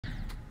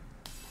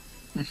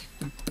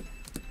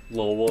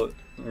Lol what?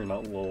 Or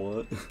not lol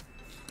what?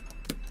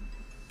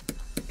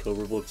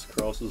 Coverblips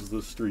crosses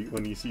the street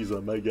when he sees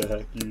a mega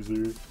hack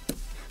user.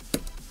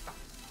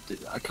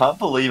 Dude, I can't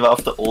believe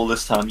after all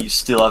this time you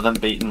still haven't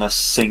beaten a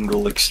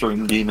single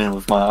extreme demon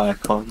with my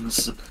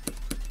icons.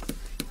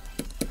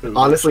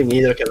 Honestly,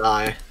 neither can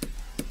I.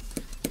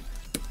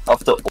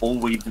 After all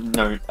we've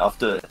known,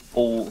 after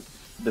all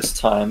this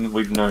time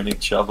we've known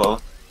each other,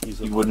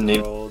 you wouldn't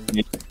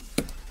even,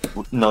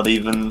 not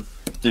even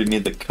do me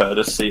the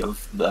courtesy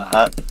of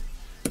that.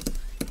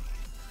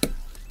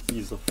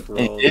 He's a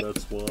fraud,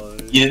 that's why.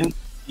 You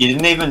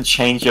didn't even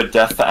change your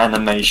death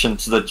animation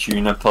to the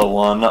Juniper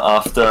one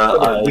after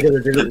Because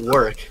it didn't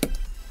work.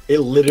 It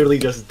literally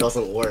just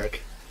doesn't work.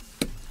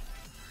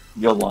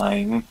 You're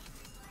lying.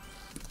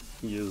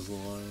 He is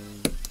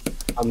lying.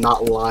 I'm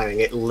not lying,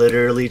 it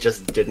literally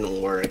just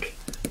didn't work.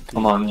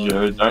 Come on,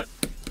 Joe, don't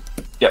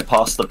get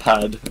past the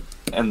pad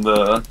and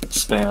the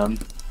spam.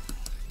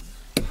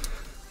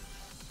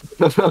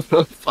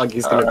 Fuck,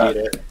 he's gonna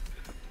beat it.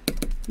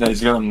 No,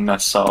 he's gonna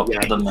mess up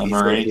the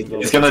memory.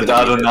 He's gonna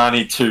die to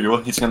 92.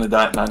 He's gonna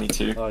die at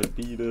 92. I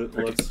beat it,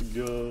 let's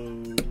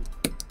go.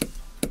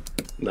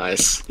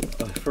 Nice.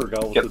 I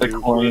forgot what Get to the do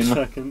coin. for a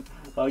second.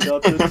 I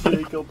got the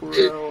Jacob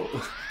route.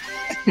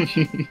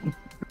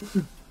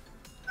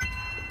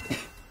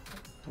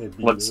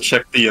 Let's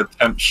check the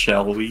attempt,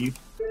 shall we?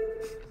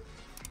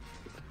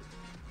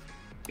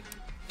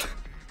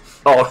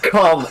 Oh,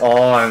 come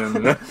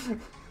on!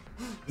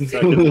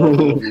 Second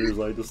couple of years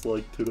I just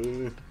like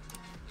today.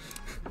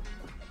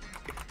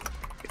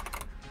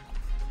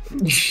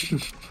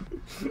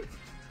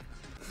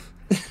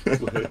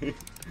 Wait.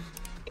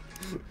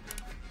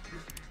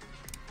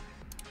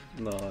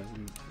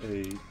 9,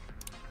 8,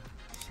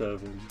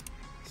 7,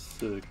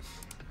 6,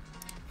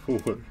 4,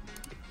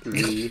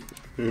 3,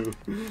 2,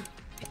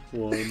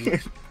 1.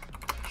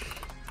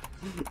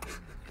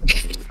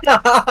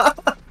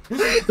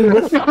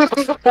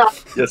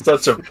 You're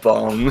such a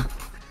bum.